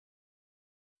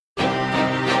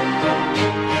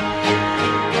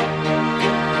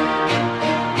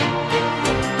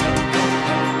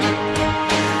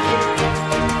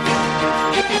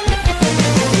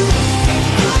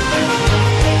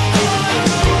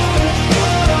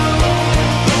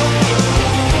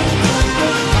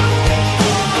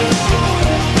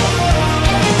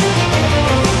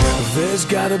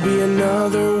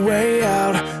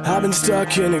been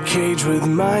stuck in a cage with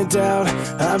my doubt.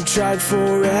 I've tried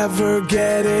forever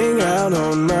getting out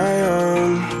on my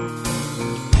own.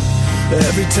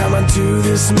 Every time I do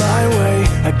this my way,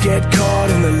 I get caught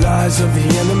in the lies of the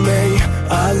enemy.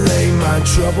 I lay my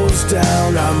troubles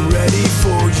down, I'm ready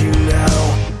for you now.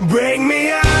 Bring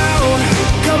me out,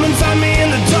 come and find me in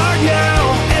the dark now.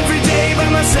 Every day by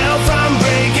myself I'm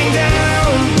breaking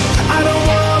down. I don't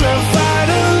wanna fight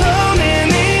alone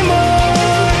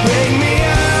anymore. Bring me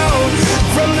out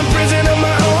from the prison of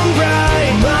my own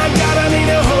pride. My God, I need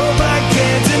a hope I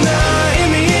can't deny. In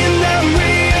the end I'm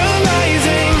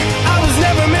realizing I was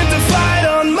never meant to fight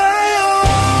on my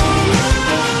own.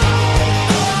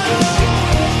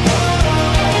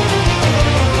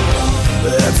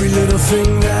 Every little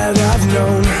thing that I've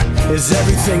known is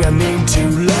everything I need to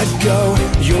let go.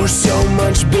 You're so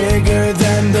much bigger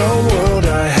than the world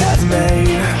I have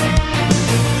made.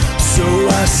 So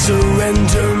I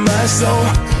surrender my soul,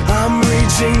 I'm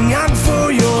reaching out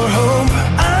for your hope.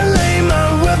 I lay my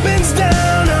weapons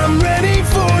down, I'm ready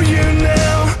for you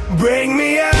now. Bring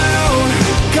me out,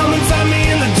 come and find me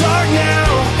in the dark now.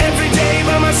 Every day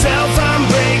by myself I'm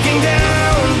breaking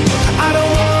down. I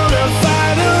don't wanna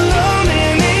fight alone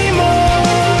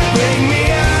anymore. Bring me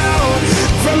out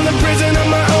from the prison of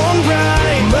my own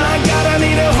pride. My God, I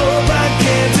need a hope I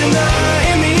can't deny.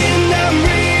 In the end I'm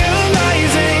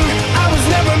realizing I was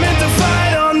never meant to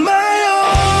fight on my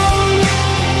own.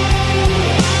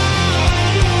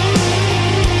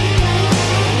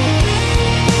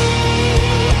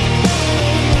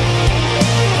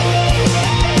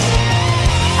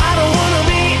 I don't wanna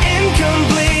be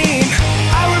incomplete.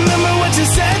 I remember what you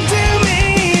said to me.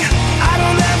 I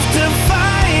don't have to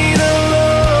fight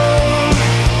alone.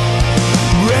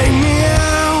 Bring me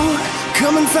out,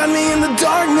 come and find me in the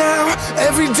dark now.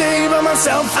 Every day by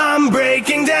myself I'm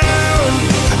breaking down.